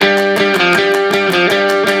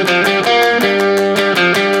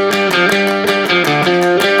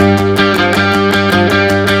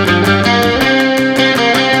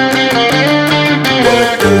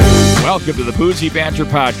Boozy Banter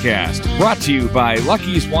Podcast, brought to you by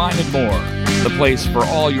Lucky's Wine and More, the place for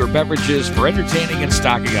all your beverages for entertaining and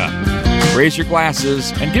stocking up. Raise your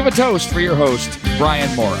glasses and give a toast for your host,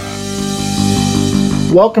 Brian Mora.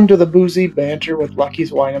 Welcome to the Boozy Banter with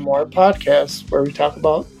Lucky's Wine and More podcast, where we talk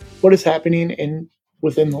about what is happening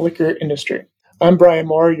within the liquor industry. I'm Brian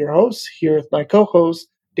Mora, your host, here with my co-host,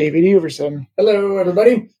 David Everson. Hello,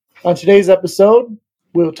 everybody. On today's episode,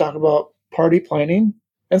 we'll talk about party planning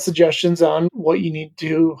and suggestions on what you need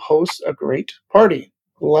to host a great party.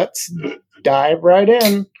 Let's dive right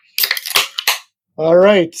in. All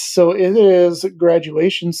right, so it is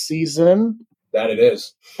graduation season. That it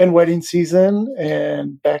is. And wedding season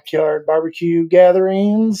and backyard barbecue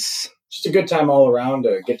gatherings. Just a good time all around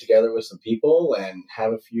to get together with some people and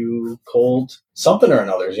have a few cold something or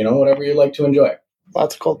another's, whatever you like to enjoy.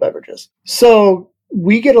 Lots of cold beverages. So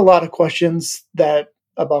we get a lot of questions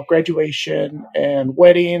about graduation and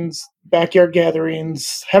weddings, backyard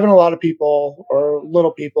gatherings, having a lot of people or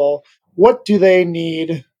little people. What do they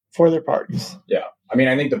need for their parties? Yeah. I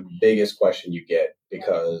think the biggest question you get,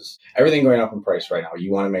 because everything going up in price right now,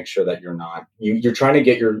 you want to make sure that you're trying to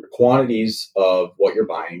get your quantities of what you're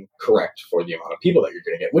buying correct for the amount of people that you're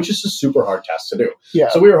going to get, which is a super hard test to do. Yeah.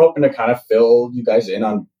 So we were hoping to kind of fill you guys in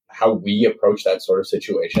on how we approach that sort of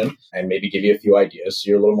situation and maybe give you a few ideas so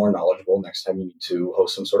you're a little more knowledgeable next time you need to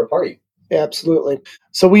host some sort of party. Yeah, absolutely.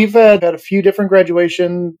 So we've had a few different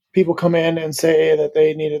graduation people come in and say that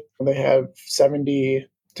they have 70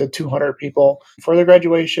 to 200 people for their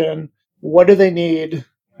graduation. What do they need?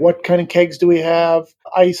 What kind of kegs do we have?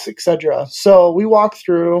 Ice, etc. So we walk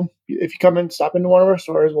through. If you come and stop into one of our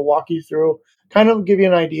stores, we'll walk you through, kind of give you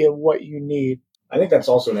an idea of what you need. I think that's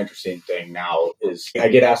also an interesting thing now is I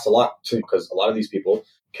get asked a lot too, because a lot of these people,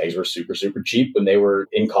 kegs were super, super cheap when they were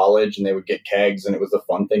in college and they would get kegs and it was a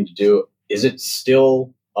fun thing to do. Is it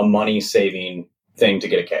still a money saving thing to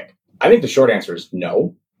get a keg? I think the short answer is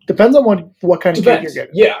no. Depends on what kind of keg you're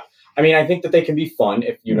getting. Yeah. I think that they can be fun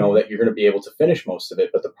if you know that you're going to be able to finish most of it.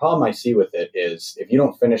 But the problem I see with it is if you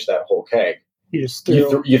don't finish that whole keg, you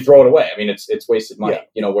throw it away. It's wasted money.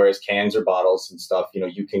 Yeah. Whereas cans or bottles and stuff,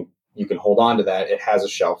 you can hold on to that. It has a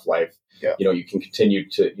shelf life. Yeah. You can continue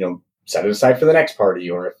to, set it aside for the next party.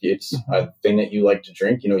 Or if it's a thing that you like to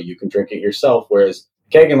drink, you can drink it yourself. Whereas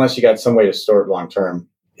keg, unless you got some way to store it long term,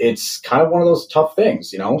 it's kind of one of those tough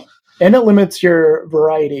things, And it limits your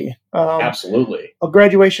variety. Absolutely. A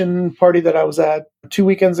graduation party that I was at 2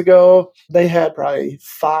 weekends ago, they had probably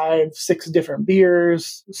 5-6 different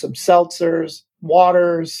beers, some seltzers,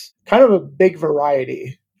 waters, kind of a big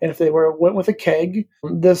variety. And if they went with a keg,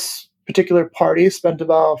 this particular party spent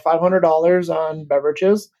about $500 on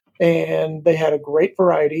beverages, and they had a great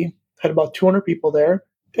variety, had about 200 people there.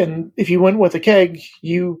 And if you went with a keg,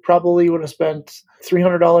 you probably would have spent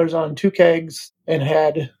 $300 on 2 kegs and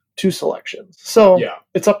had 2 selections. So yeah.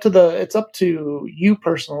 It's up to you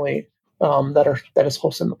personally that is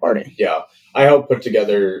hosting the party. Yeah. I helped put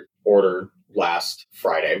together order last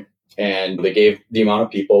Friday. And they gave the amount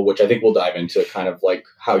of people, which I think we'll dive into kind of like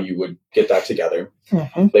how you would get that together.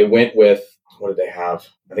 Mm-hmm. They went with, what did they have?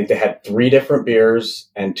 I think they had 3 different beers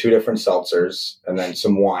and 2 different seltzers and then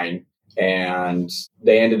some wine. And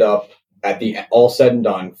they ended up at the all said and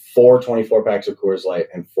done, 4 24 packs of Coors Light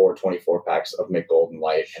and 4 24 packs of Mich Golden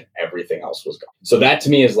Light, and everything else was gone. So that to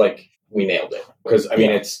me is like, we nailed it. Because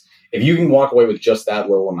it's, if you can walk away with just that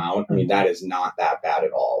little amount, that is not that bad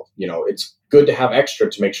at all. It's good to have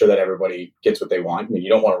extra to make sure that everybody gets what they want. You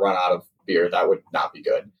don't want to run out of beer. That would not be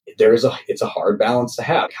good. It's a hard balance to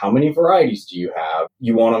have. How many varieties do you have?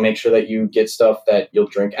 You want to make sure that you get stuff that you'll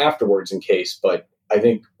drink afterwards in case. But I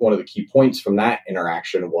think one of the key points from that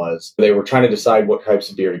interaction was they were trying to decide what types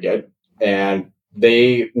of beer to get. And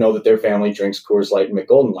they know that their family drinks Coors Light and Mich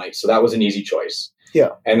Golden Light. So that was an easy choice. Yeah.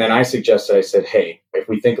 And then I said, hey, if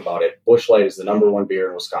we think about it, Busch Light is the number 1 beer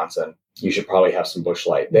in Wisconsin. You should probably have some Busch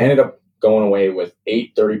Light. They ended up going away with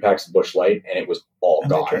 8 30 packs of Busch Light, and it was all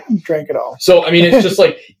gone. Drank it all. So, it's just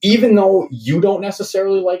like, even though you don't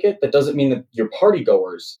necessarily like it, that doesn't mean that your party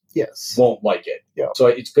goers won't like it. Yeah. So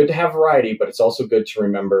it's good to have variety, but it's also good to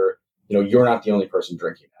remember, you're not the only person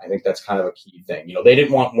drinking. I think that's kind of a key thing. They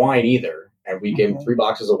didn't want wine either. And we gave them 3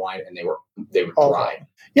 boxes of wine, and they were dry.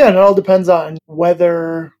 Yeah, and it all depends on what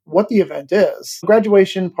the event is.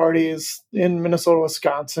 Graduation parties in Minnesota,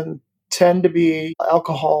 Wisconsin tend to be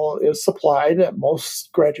alcohol is supplied at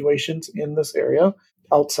most graduations in this area.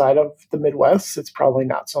 Outside of the Midwest, it's probably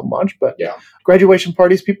not so much, but graduation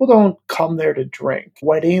parties, people don't come there to drink.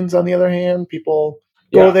 Weddings, on the other hand, people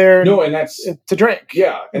go there and that's to drink.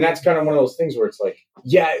 Yeah, and that's kind of one of those things where it's like,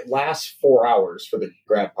 it lasts 4 hours for the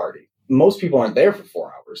grad party. most people aren't there for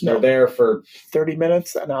 4 hours. No. They're there for 30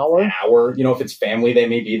 minutes, an hour. If it's family, they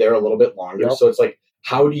may be there a little bit longer. Yep. So it's like,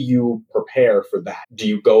 how do you prepare for that? Do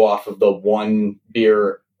you go off of the one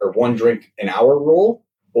beer or one drink an hour rule?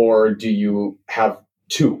 Or do you have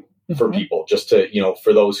two for people just to,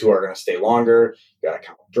 for those who are going to stay longer, you got to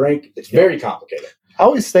count drink. It's very complicated. I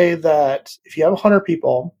always say that if you have 100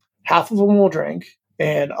 people, half of them will drink.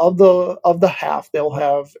 And of the half, they'll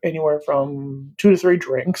have anywhere from 2 to 3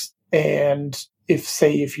 drinks. And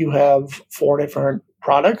if you have 4 different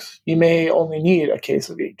products, you may only need a case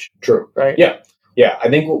of each. True. Right? Yeah. I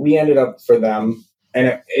think what we ended up for them,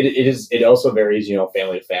 and it also varies,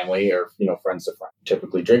 family to family or, friends to friends.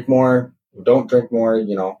 Typically drink more, don't drink more,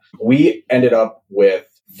 We ended up with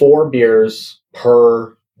 4 beers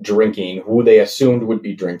per drinking who they assumed would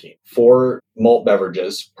be drinking. 4 malt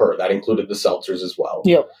beverages per. That included the seltzers as well.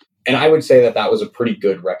 Yep. And I would say that was a pretty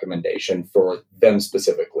good recommendation for them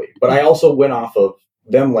specifically. But I also went off of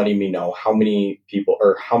them letting me know how many people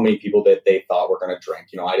that they thought were going to drink.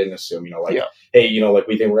 I didn't assume, hey,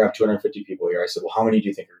 we think we're going to have 250 people here. I said, well, how many do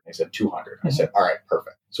you think are? They said 200. I said, all right,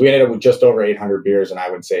 perfect. So we ended up with just over 800 beers, and I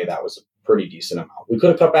would say that was a pretty decent amount. We could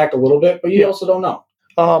have cut back a little bit, but you also don't know.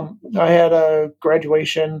 I had a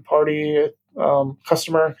graduation party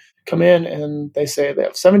customer come in, and they say they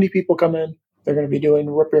have 70 people come in. They're going to be doing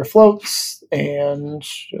root beer floats and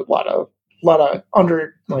a lot of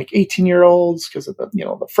under 18-year-olds because of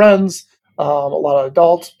the friends, a lot of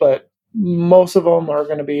adults, but most of them are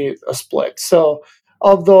going to be a split. So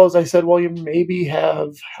of those, I said, well, you maybe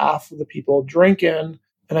have half of the people drinking.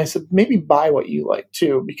 And I said, maybe buy what you like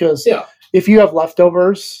too, because if you have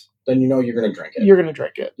leftovers, then you're going to drink it. You're going to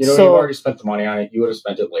drink it. You've already spent the money on it. You would have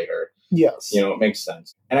spent it later. Yes. It makes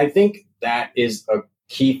sense. And I think that is a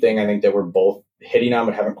key thing I think that we're both hitting on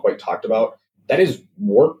but haven't quite talked about. That is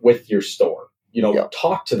work with your store.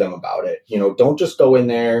 Talk to them about it. Don't just go in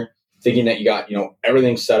there thinking that you got,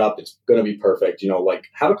 everything set up. It's going to be perfect.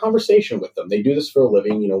 Have a conversation with them. They do this for a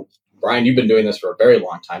living. Brian, you've been doing this for a very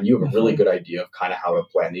long time. You have a really good idea of kind of how to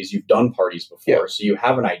plan these. You've done parties before, so you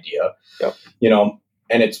have an idea. Yep.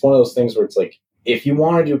 And it's one of those things where it's like, if you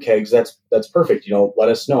want to do kegs, that's perfect. Let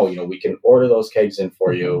us know. We can order those kegs in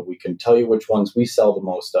for you. We can tell you which ones we sell the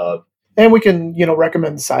most of. And we can,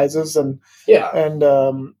 recommend sizes and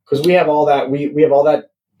because we have all that. We have all that.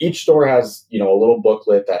 Each store has, a little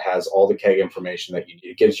booklet that has all the keg information that you need.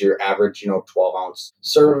 It gives your average, 12-ounce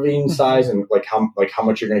serving size and how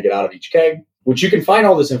much you're going to get out of each keg, which you can find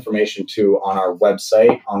all this information too on our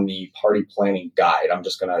website on the party planning guide. I'm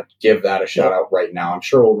just going to give that a shout out right now. I'm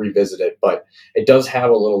sure we'll revisit it, but it does have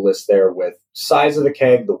a little list there with size of the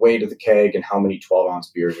keg, the weight of the keg, and how many 12-ounce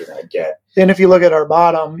beers you're going to get. And if you look at our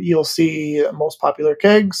bottom, you'll see most popular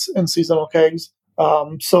kegs and seasonal kegs.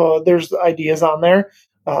 So there's ideas on there.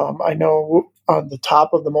 I know on the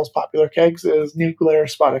top of the most popular kegs is New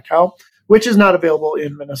Glarus Spotted Cow, which is not available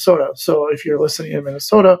in Minnesota. So if you're listening in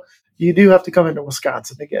Minnesota, you do have to come into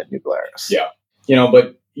Wisconsin to get New Glarus. Yeah.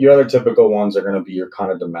 But your other typical ones are going to be your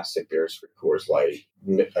kind of domestic beers for Coors Light,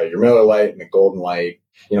 your Miller Lite, McGolden Light,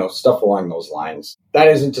 stuff along those lines. That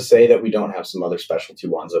isn't to say that we don't have some other specialty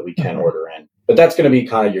ones that we can order in, but that's going to be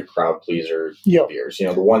kind of your crowd pleaser beers.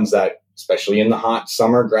 The ones that, especially in the hot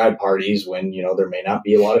summer grad parties when, there may not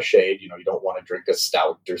be a lot of shade, you don't want to drink a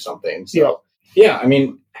stout or something. So,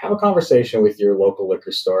 have a conversation with your local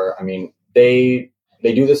liquor store. They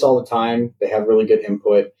do this all the time. They have really good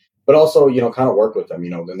input, but also, kind of work with them,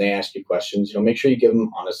 when they ask you questions, make sure you give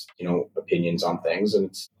them honest, opinions on things.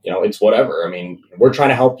 And it's whatever. We're trying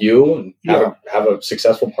to help you and have a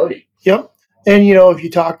successful party. Yep. And, if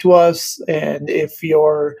you talk to us and if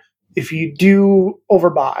you do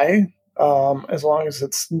overbuy, as long as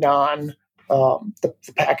it's the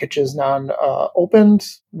package is opened,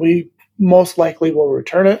 we most likely will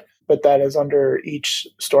return it, but that is under each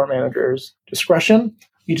store manager's discretion.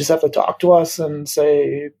 You just have to talk to us and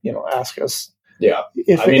say, ask us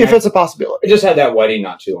if it's a possibility. I just had that wedding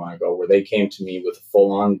not too long ago where they came to me with a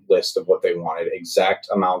full-on list of what they wanted, exact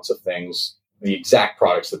amounts of things, the exact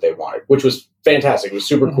products that they wanted, which was fantastic. It was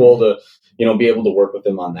super cool to, be able to work with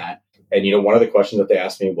them on that. And, one of the questions that they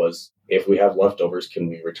asked me was, if we have leftovers, can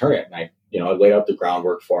we return it? And I laid out the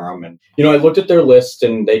groundwork for them. And, I looked at their list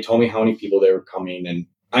and they told me how many people they were coming. And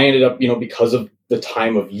I ended up, because of the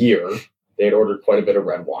time of year, they had ordered quite a bit of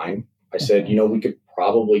red wine. I said, we could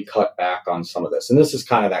probably cut back on some of this. And this is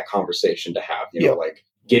kind of that conversation to have,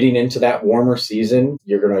 getting into that warmer season,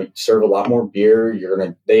 you're going to serve a lot more beer.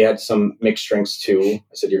 They had some mixed drinks too.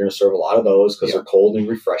 I said, you're going to serve a lot of those because they're cold and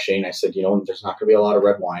refreshing. I said, there's not going to be a lot of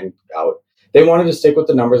red wine out. They wanted to stick with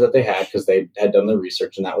the numbers that they had because they had done the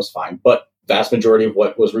research and that was fine. But vast majority of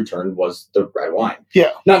what was returned was the red wine.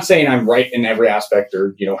 Yeah. Not saying I'm right in every aspect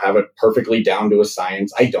or, have it perfectly down to a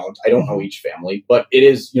science. I don't know each family, but it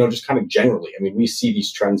is, just kind of generally. I mean, we see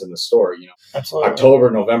these trends in the store, Absolutely.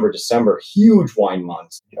 October, November, December, huge wine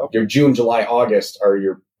months. Yep. Your June, July, August are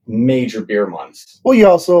your major beer months. Well, you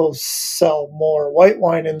also sell more white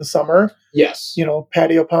wine in the summer. Yes.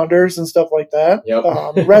 Patio pounders and stuff like that.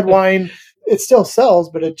 Yep. Red wine, it still sells,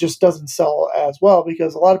 but it just doesn't sell as well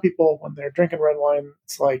because a lot of people, when they're drinking red wine,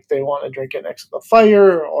 it's like they want to drink it next to the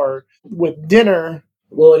fire or with dinner.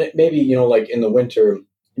 Well, and it maybe, like in the winter,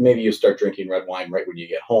 maybe you start drinking red wine right when you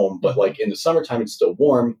get home. But like in the summertime, it's still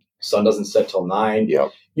warm. Sun doesn't set till 9.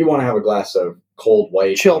 Yep. You want to have a glass of cold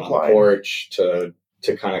white Chilled on wine. the porch to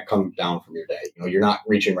kind of come down from your day. You're not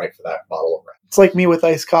reaching right for that bottle of red. It's like me with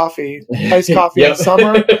iced coffee. Iced coffee in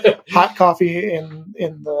summer, hot coffee in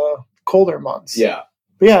the colder months. Yeah.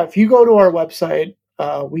 But yeah, if you go to our website,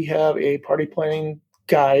 we have a party planning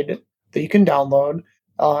guide that you can download.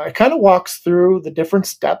 It kind of walks through the different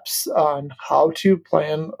steps on how to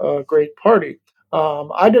plan a great party.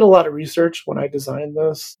 I did a lot of research when I designed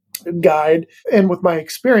this guide, and with my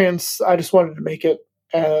experience, I just wanted to make it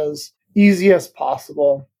as easy as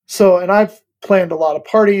possible. So, and I've planned a lot of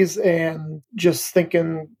parties and just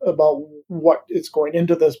thinking about what is going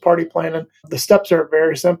into this party planning. The steps are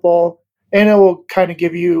very simple, and it will kind of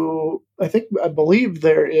give you, I believe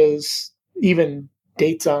there is even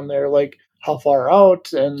dates on there, like how far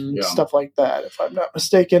out and stuff like that, if I'm not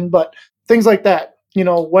mistaken. But things like that,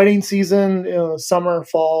 wedding season, summer,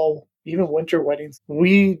 fall, even winter weddings.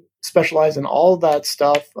 We specialize in all of that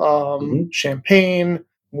stuff, champagne,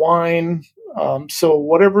 wine. So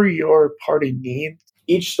whatever your party needs.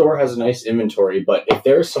 Each store has a nice inventory, but if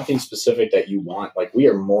there's something specific that you want, like we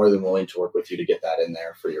are more than willing to work with you to get that in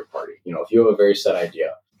there for your party. If you have a very set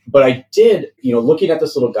idea. But I did, looking at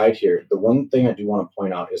this little guide here, the one thing I do want to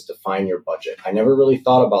point out is define your budget. I never really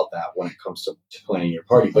thought about that when it comes to planning your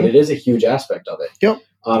party, but it is a huge aspect of it. Yep.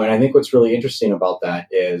 And I think what's really interesting about that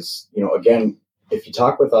is, again, if you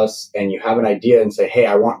talk with us and you have an idea and say, hey,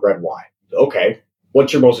 I want red wine. Okay.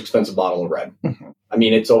 What's your most expensive bottle of red? I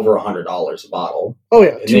mean, it's over $100 a bottle. Oh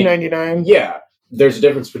yeah, $2.99. Yeah. There's a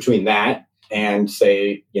difference between that and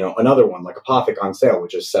say, another one like Apothic on sale,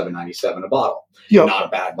 which is $7.97 a bottle. Yep. Not a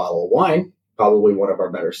bad bottle of wine, probably one of our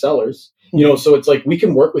better sellers. So it's like we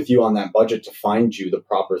can work with you on that budget to find you the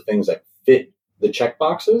proper things that fit the check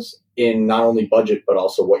boxes in not only budget, but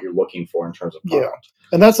also what you're looking for in terms of product.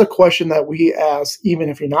 Yeah. And that's a question that we ask, even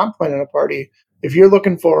if you're not planning a party. If you're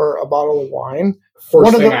looking for a bottle of wine,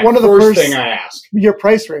 First thing I ask. Your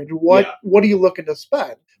price range. What are you looking to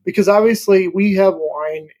spend? Because obviously we have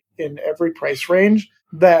wine in every price range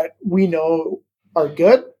that we know are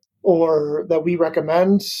good or that we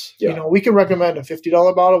recommend. Yeah. We can recommend a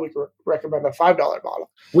 $50 bottle. We can recommend a $5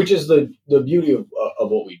 bottle. Which is the beauty of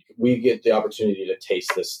what we get the opportunity to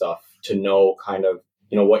taste this stuff, to know kind of,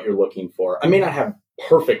 what you're looking for. I may not have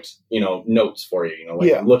perfect, notes for you,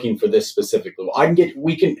 I'm looking for this specifically.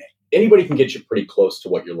 Anybody can get you pretty close to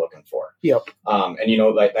what you're looking for. Yep. And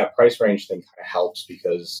that price range thing kind of helps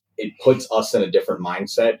because it puts us in a different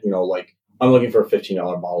mindset. Like I'm looking for a $15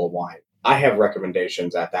 bottle of wine. I have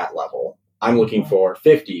recommendations at that level. I'm looking for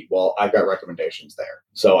 50. Well, I've got recommendations there.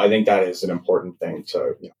 So I think that is an important thing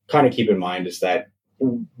to kind of keep in mind, is that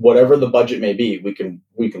whatever the budget may be, we can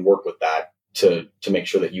work with that to make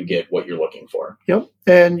sure that you get what you're looking for. Yep.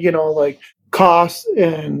 And, like costs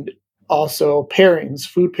and also pairings,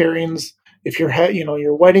 food pairings. If you're,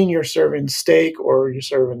 your wedding, you're serving steak or you're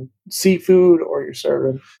serving seafood or you're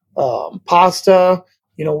serving pasta,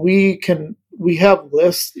 we have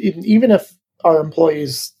lists, even if our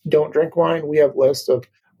employees don't drink wine, we have lists of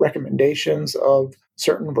recommendations of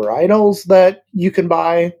certain varietals that you can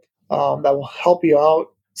buy that will help you out.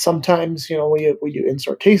 Sometimes, we do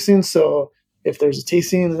in-store tastings. So if there's a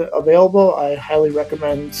tasting available, I highly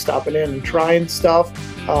recommend stopping in and trying stuff.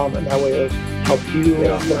 And that way it'll help you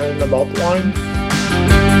learn about the wine.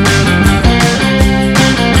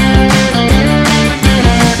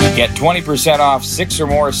 Get 20% off 6 or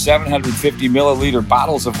more 750 milliliter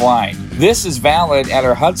bottles of wine. This is valid at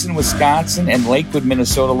our Hudson, Wisconsin and Lakewood,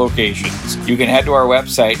 Minnesota locations. You can head to our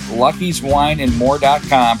website,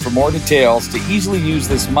 luckyswineandmore.com, for more details to easily use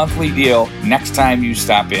this monthly deal next time you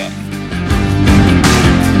stop in.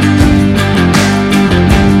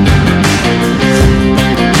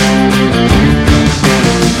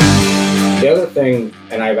 The other thing,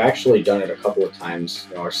 and I've actually done it a couple of times,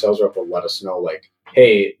 our sales rep will let us know, like,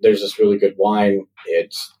 hey, there's this really good wine.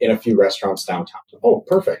 It's in a few restaurants downtown. Oh,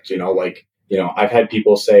 perfect. I've had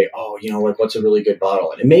people say, oh, what's a really good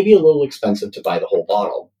bottle? And it may be a little expensive to buy the whole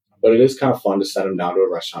bottle, But it is kind of fun to send them down to a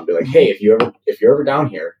restaurant and be like, hey, if you're ever down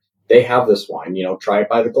here, they have this wine, try it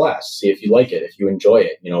by the glass, see if you like it, if you enjoy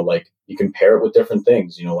it, like you can pair it with different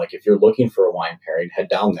things, like if you're looking for a wine pairing, head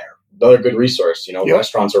down there. Another good resource,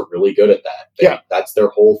 restaurants are really good at that. That's their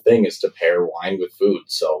whole thing, is to pair wine with food.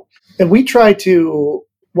 So, and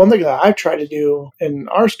one thing that I try to do in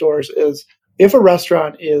our stores is if a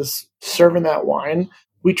restaurant is serving that wine,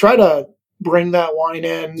 we try to bring that wine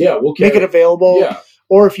in, we'll make it available. Yeah.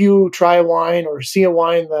 Or if you try a wine or see a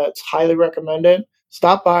wine that's highly recommended,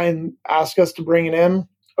 stop by and ask us to bring it in.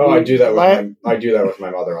 Oh, I do that with my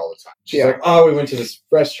mother all the time. She's like, oh, we went to this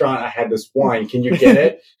restaurant. I had this wine. Can you get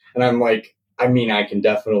it? And I'm like, I can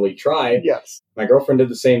definitely try. Yes. My girlfriend did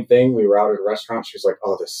the same thing. We were out at a restaurant. She was like,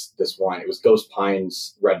 oh, this wine. It was Ghost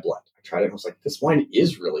Pines Red Blend. I tried it and I was like, this wine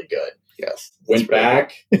is really good. Yes. Went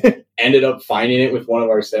back, ended up finding it with one of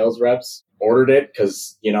our sales reps, ordered it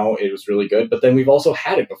because, it was really good. But then we've also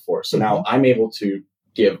had it before. So now I'm able to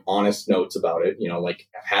give honest notes about it. Like,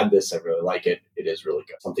 I've had this, I really like it. It is really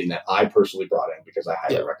good. Something that I personally brought in because I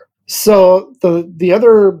highly recommend. So the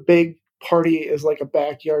other big party is like a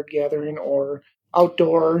backyard gathering or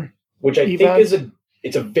outdoor, which I event. think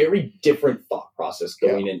it's a very different thought process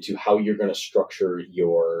going into how you're going to structure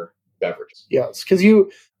your beverages. Yes, because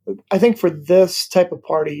I think for this type of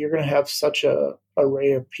party, you're going to have such a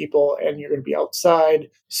array of people and you're going to be outside.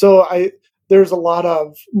 So there's a lot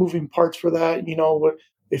of moving parts for that.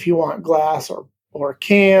 If you want glass or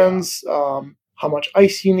cans, how much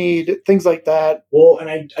ice you need, things like that. Well, and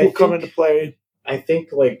I will come into play. I think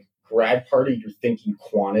like grad party, you're thinking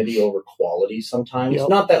quantity over quality sometimes. Yep.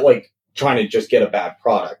 Not that like trying to just get a bad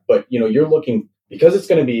product, but you're looking, because it's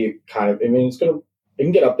going to be it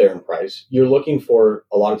can get up there in price. You're looking for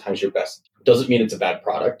a lot of times your best. Doesn't mean it's a bad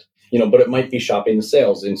product, but it might be shopping the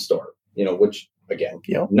sales in store, which again,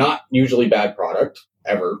 not usually bad product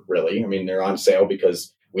ever, really. They're on sale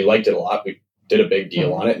because we liked it a lot. We did a big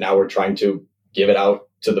deal on it. Now we're trying to give it out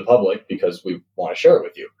to the public because we want to share it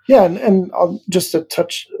with you. Yeah. And just to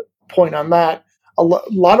touch point on that, a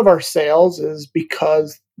lot of our sales is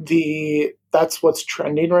because that's what's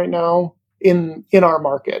trending right now in our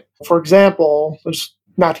market. For example, just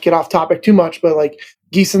not to get off topic too much, but like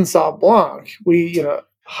Gießen Sauv Blanc,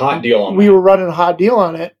 hot deal on we were running a hot deal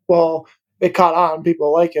on it. Well, it caught on,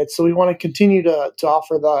 people like it. So we want to continue to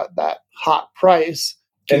offer that hot price.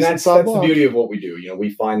 And that's the beauty of what we do. We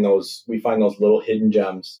find those little hidden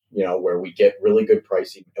gems, where we get really good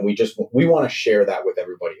pricing, and we want to share that with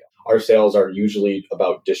everybody else. Our sales are usually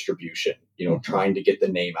about distribution, trying to get the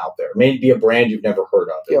name out there. It may be a brand you've never heard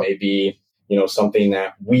of. It may be, something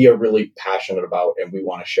that we are really passionate about and we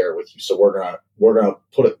want to share with you. So we're gonna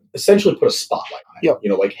essentially put a spotlight on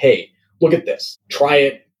it. Like, hey, look at this. Try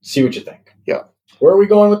it, see what you think. Yeah. Where are we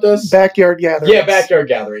going with this? Backyard gatherings. Yeah, backyard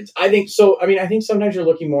gatherings. I think so. I think sometimes you're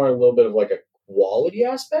looking more at a little bit of like a quality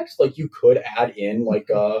aspect. Like you could add in like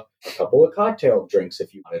a couple of cocktail drinks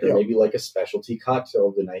if you wanted, or maybe like a specialty cocktail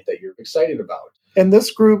of the night that you're excited about. And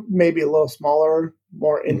this group may be a little smaller,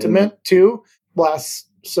 more intimate too. Last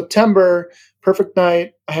September, perfect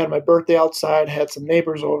night. I had my birthday outside, had some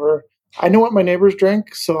neighbors over. I know what my neighbors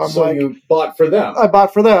drink, so you bought for them. I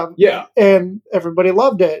bought for them. Yeah. And everybody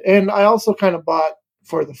loved it. And I also kind of bought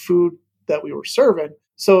for the food that we were serving.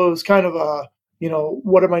 So it was kind of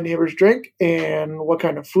what do my neighbors drink and what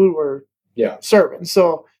kind of food we're serving.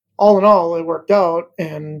 So all in all, it worked out,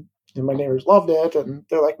 and my neighbors loved it. And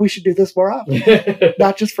they're like, we should do this more often,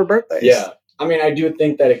 not just for birthdays. Yeah. I do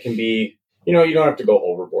think that it can be, you don't have to go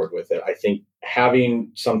overboard with it. I think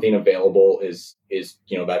having something available is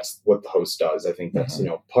that's what the host does. I think that's,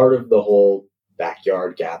 part of the whole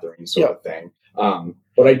backyard gathering sort of thing.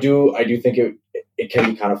 But I do think it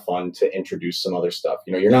can be kind of fun to introduce some other stuff.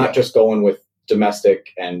 You're not just going with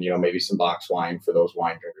domestic and, maybe some box wine for those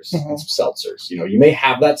wine drinkers and some seltzers. You may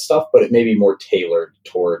have that stuff, but it may be more tailored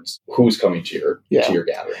towards who's coming to your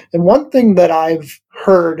gathering. And one thing that I've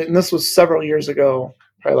heard, and this was several years ago,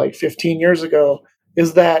 probably like 15 years ago,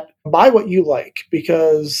 is that buy what you like,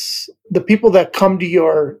 because the people that come to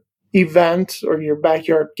your event or your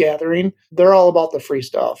backyard gathering, they're all about the free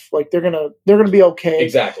stuff. Like they're gonna be okay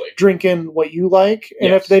drinking what you like,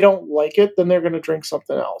 and if they don't like it, then they're gonna drink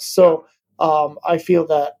something else. So I feel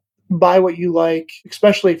that buy what you like,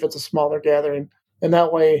 especially if it's a smaller gathering, and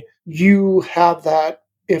that way you have that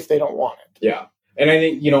if they don't want it. Yeah. And I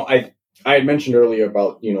think, I had mentioned earlier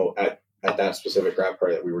about, at that specific grad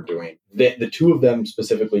party that we were doing, the two of them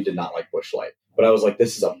specifically did not like Busch Light. But I was like,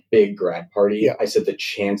 this is a big grad party. Yeah. I said the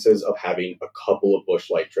chances of having a couple of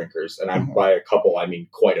Busch Light drinkers, and by a couple, I mean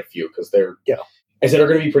quite a few, because they're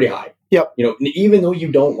going to be pretty high. Yep. Even though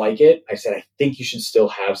you don't like it, I said, I think you should still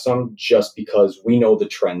have some just because we know the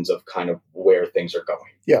trends of kind of where things are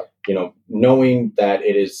going. Yeah. Knowing that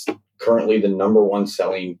it is currently the number one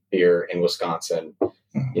selling beer in Wisconsin,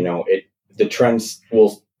 the trends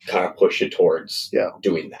will kind of push you towards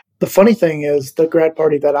doing that. The funny thing is the grad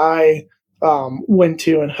party that I went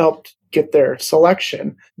to and helped get their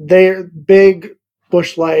selection, they're big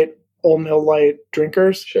Busch Light, Old Mill Light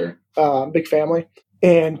drinkers. Sure. Big family.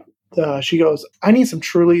 And she goes, I need some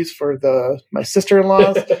Trulies for my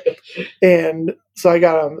sister-in-laws. And so I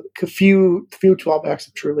got a few 12-packs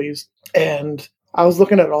of Trulies. And I was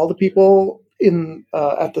looking at all the people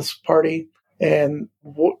at this party, and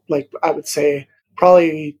I would say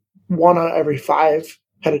probably 1 out of every 5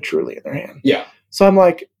 had a Truly in their hand. Yeah. So I'm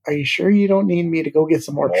like, are you sure you don't need me to go get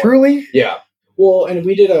some more Truly? Yeah. Well, and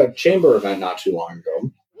we did a chamber event not too long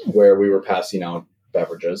ago where we were passing out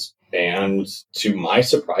beverages. And to my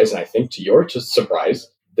surprise, and I think to your surprise,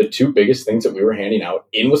 the 2 biggest things that we were handing out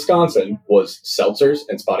in Wisconsin was seltzers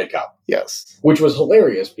and Spotted Cow. Yes. Which was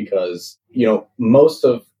hilarious because, most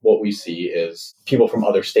of what we see is people from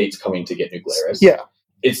other states coming to get New Glarus. Yeah.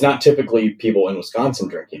 It's not typically people in Wisconsin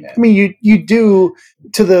drinking it. I mean, you do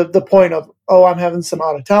to the point of, I'm having some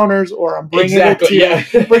out-of-towners, or I'm bringing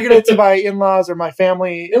it to my in-laws or my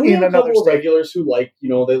family and we in have another a couple state. Of regulars who like, they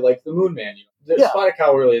like the Moon Man. The Spotted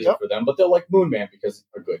Cow really isn't for them, but they'll like Moon Man because it's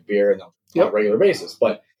a good beer and they'll on a regular basis.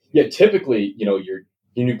 But yeah, typically, your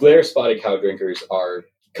New Glarus Spotted Cow drinkers are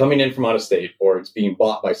coming in from out of state, or it's being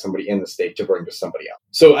bought by somebody in the state to bring to somebody else.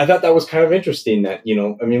 So I thought that was kind of interesting that,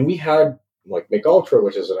 we had like Mick Ultra,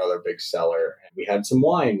 which is another big seller, and we had some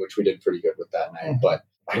wine, which we did pretty good with that night. Mm-hmm. But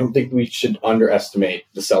I don't think we should underestimate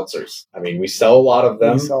the seltzers. I mean, we sell a lot of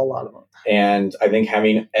them. And I think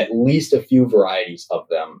having at least a few varieties of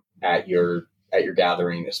them at your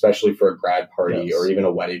gathering, especially for a grad party or even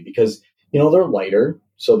a wedding, because, they're lighter,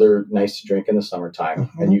 so they're nice to drink in the summertime,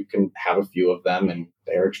 and you can have a few of them, and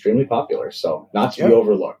they're extremely popular. So not to be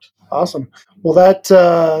overlooked. Awesome. Well,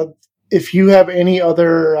 that if you have any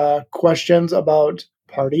other questions about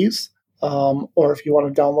parties, or if you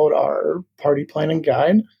want to download our party planning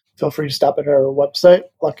guide, feel free to stop at our website,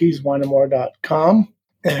 luckyswineandmore.com,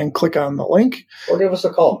 and click on the link. Or give us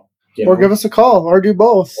a call. Give us a call, or do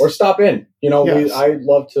both. Or stop in. I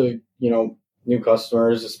love to, new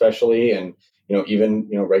customers especially, and, even,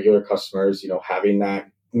 regular customers, having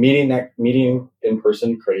that meeting in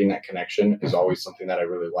person, creating that connection is always something that I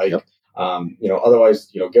really like. Yep.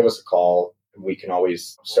 Otherwise, give us a call. We can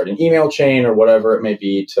always start an email chain or whatever it may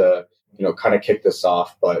be to, kind of kick this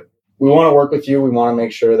off. But we want to work with you. We want to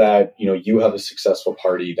make sure that, you have a successful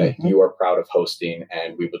party that you are proud of hosting.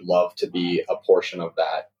 And we would love to be a portion of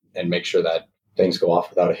that and make sure that things go off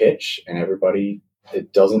without a hitch and everybody,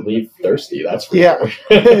 it doesn't leave thirsty. That's for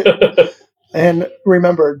sure. And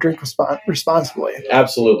remember, drink responsibly.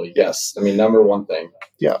 Absolutely. Yes. I mean, number one thing.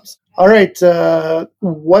 Yeah. All right.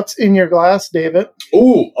 What's in your glass, David?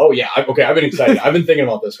 Oh yeah. Okay. I've been excited. I've been thinking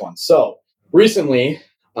about this one. So recently,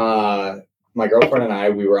 my girlfriend and I,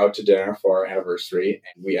 we were out to dinner for our anniversary,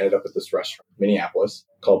 and we ended up at this restaurant in Minneapolis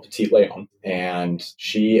called Petite Leon. And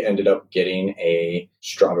she ended up getting a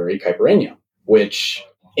strawberry caipirinha, which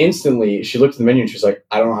instantly she looked at the menu and she was like,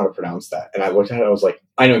 I don't know how to pronounce that. And I looked at it, I was like,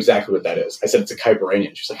 I know exactly what that is. I said, it's a caipirinha.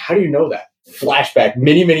 And she's like, how do you know that? Flashback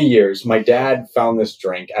many, many years. My dad found this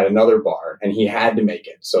drink at another bar and he had to make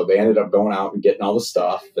it. So they ended up going out and getting all the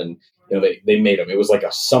stuff, and they made them. It was like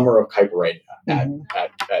a summer of caipirinha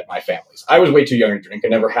at my family's. I was way too young to drink. I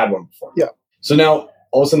never had one before. Yeah. So now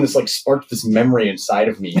all of a sudden this sparked this memory inside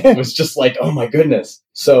of me. It was just like, oh my goodness.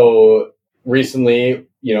 So recently,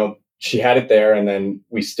 she had it there, and then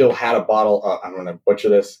we still had a bottle of, I'm going to butcher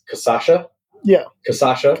this, Cachaça? Yeah.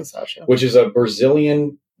 Cachaça, which is a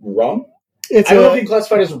Brazilian rum. I don't know if you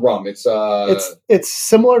classify it as rum. It's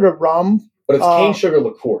similar to rum. But it's cane sugar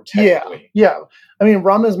liqueur, technically. Yeah. I mean,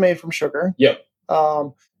 rum is made from sugar. Yep.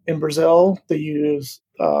 In Brazil, they use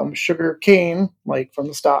sugar cane, like from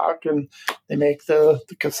the stock, and they make the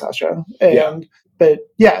cachaça. But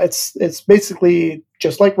yeah, it's basically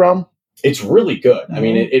just like rum. It's really good. I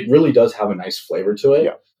mean, it really does have a nice flavor to it.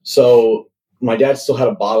 Yeah. So my dad still had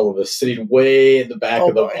a bottle of this sitting way in the back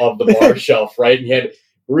of the bar shelf, right? And he had to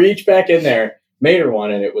reach back in there, made her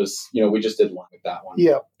one, and it was, we just did one with that one.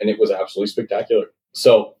 Yeah. And it was absolutely spectacular.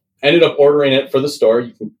 So ended up ordering it for the store.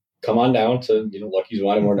 You can come on down to, Lucky's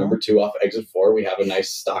Wine and More number 2 off exit 4. We have a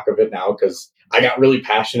nice stock of it now because I got really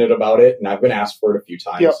passionate about it, and I've been asked for it a few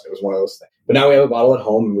times. Yep. It was one of those things. But now we have a bottle at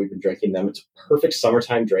home, and we've been drinking them. It's a perfect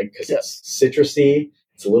summertime drink because it's citrusy.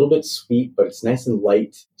 It's a little bit sweet, but it's nice and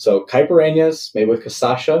light. So caipirinhas made with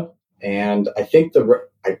cachaça And I think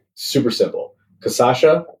super simple.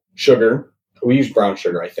 Kasasha, sugar. We use brown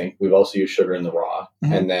sugar, I think. We've also used sugar in the raw.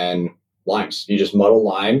 Mhm. And then limes. You just muddle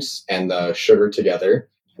limes and the sugar together.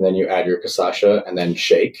 And then you add your Kasasha and then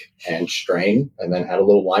shake and strain and then add a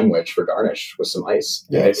little lime wedge for garnish with some ice.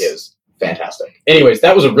 Yes. And it is fantastic. Anyways,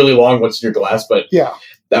 that was a really long what's in your glass, but Yeah.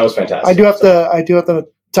 that was fantastic. I do have to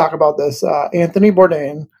talk about this. Anthony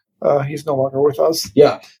Bourdain, he's no longer with us.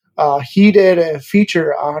 Yeah. He did a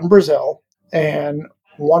feature on Brazil, and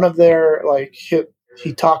one of their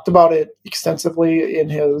he talked about it extensively in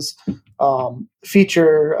his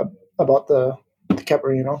feature about the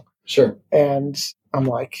Caparino. Sure. And I'm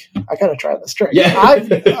like, I gotta try this drink. Yeah. I've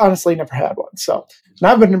honestly never had one. So, and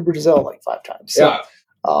I've been in Brazil like 5 times. So, Yeah.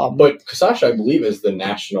 But Kasasha, I believe, is the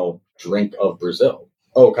national drink of Brazil.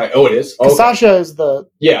 Oh, okay. Oh, it is? Okay. Kasasha is the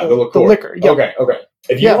liqueur. The liquor. Yeah. Okay.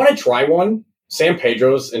 If you Yeah. want to try one, San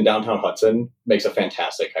Pedro's in downtown Hudson makes a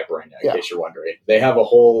fantastic caipirinha, in Yeah. case you're wondering. They have a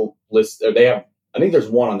whole list. I think there's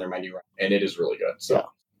one on their menu, and it is really good. So, Yeah.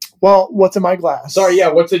 Well, what's in my glass? Sorry, yeah,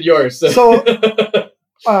 what's in yours? So,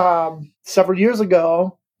 several years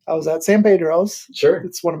ago, I was at San Pedro's. Sure.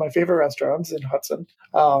 It's one of my favorite restaurants in Hudson.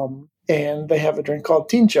 And they have a drink called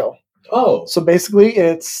Tincho. Oh. So basically,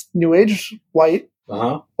 it's New Age white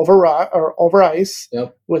over ice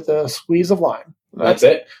with a squeeze of lime. That's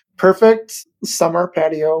it. Perfect summer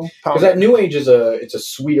patio pounder. Because that New Age is it's a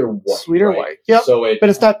sweeter white. Sweeter right? white. Yep. So But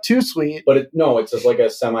it's not too sweet. But it's just like a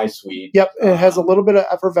semi-sweet. Yep. And it has a little bit of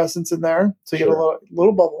effervescence in there. So you get a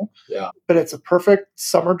little bubble. Yeah. But it's a perfect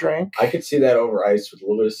summer drink. I could see that over ice with a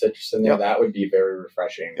little bit of citrus in there. Yep. That would be very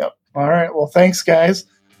refreshing. Yep. All right. Well, thanks, guys.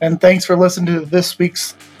 And thanks for listening to this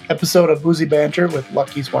week's episode of Boozy Banter with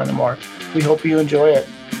Lucky's Wine & More. We hope you enjoy it.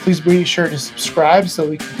 Please be sure to subscribe so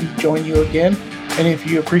we can join you again. And if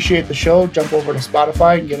you appreciate the show, jump over to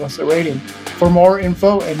Spotify and give us a rating. For more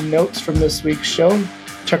info and notes from this week's show,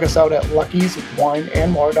 check us out at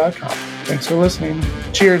luckyswineandmore.com. Thanks for listening.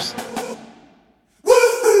 Cheers.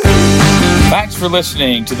 Thanks for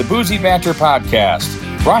listening to the Boozy Banter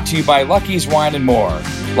Podcast, brought to you by Lucky's Wine & More.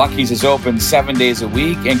 Lucky's is open 7 days a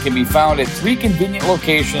week and can be found at 3 convenient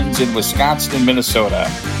locations in Wisconsin and Minnesota.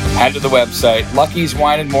 Head to the website,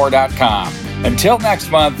 luckyswineandmore.com. Until next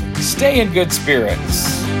month, stay in good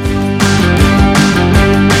spirits.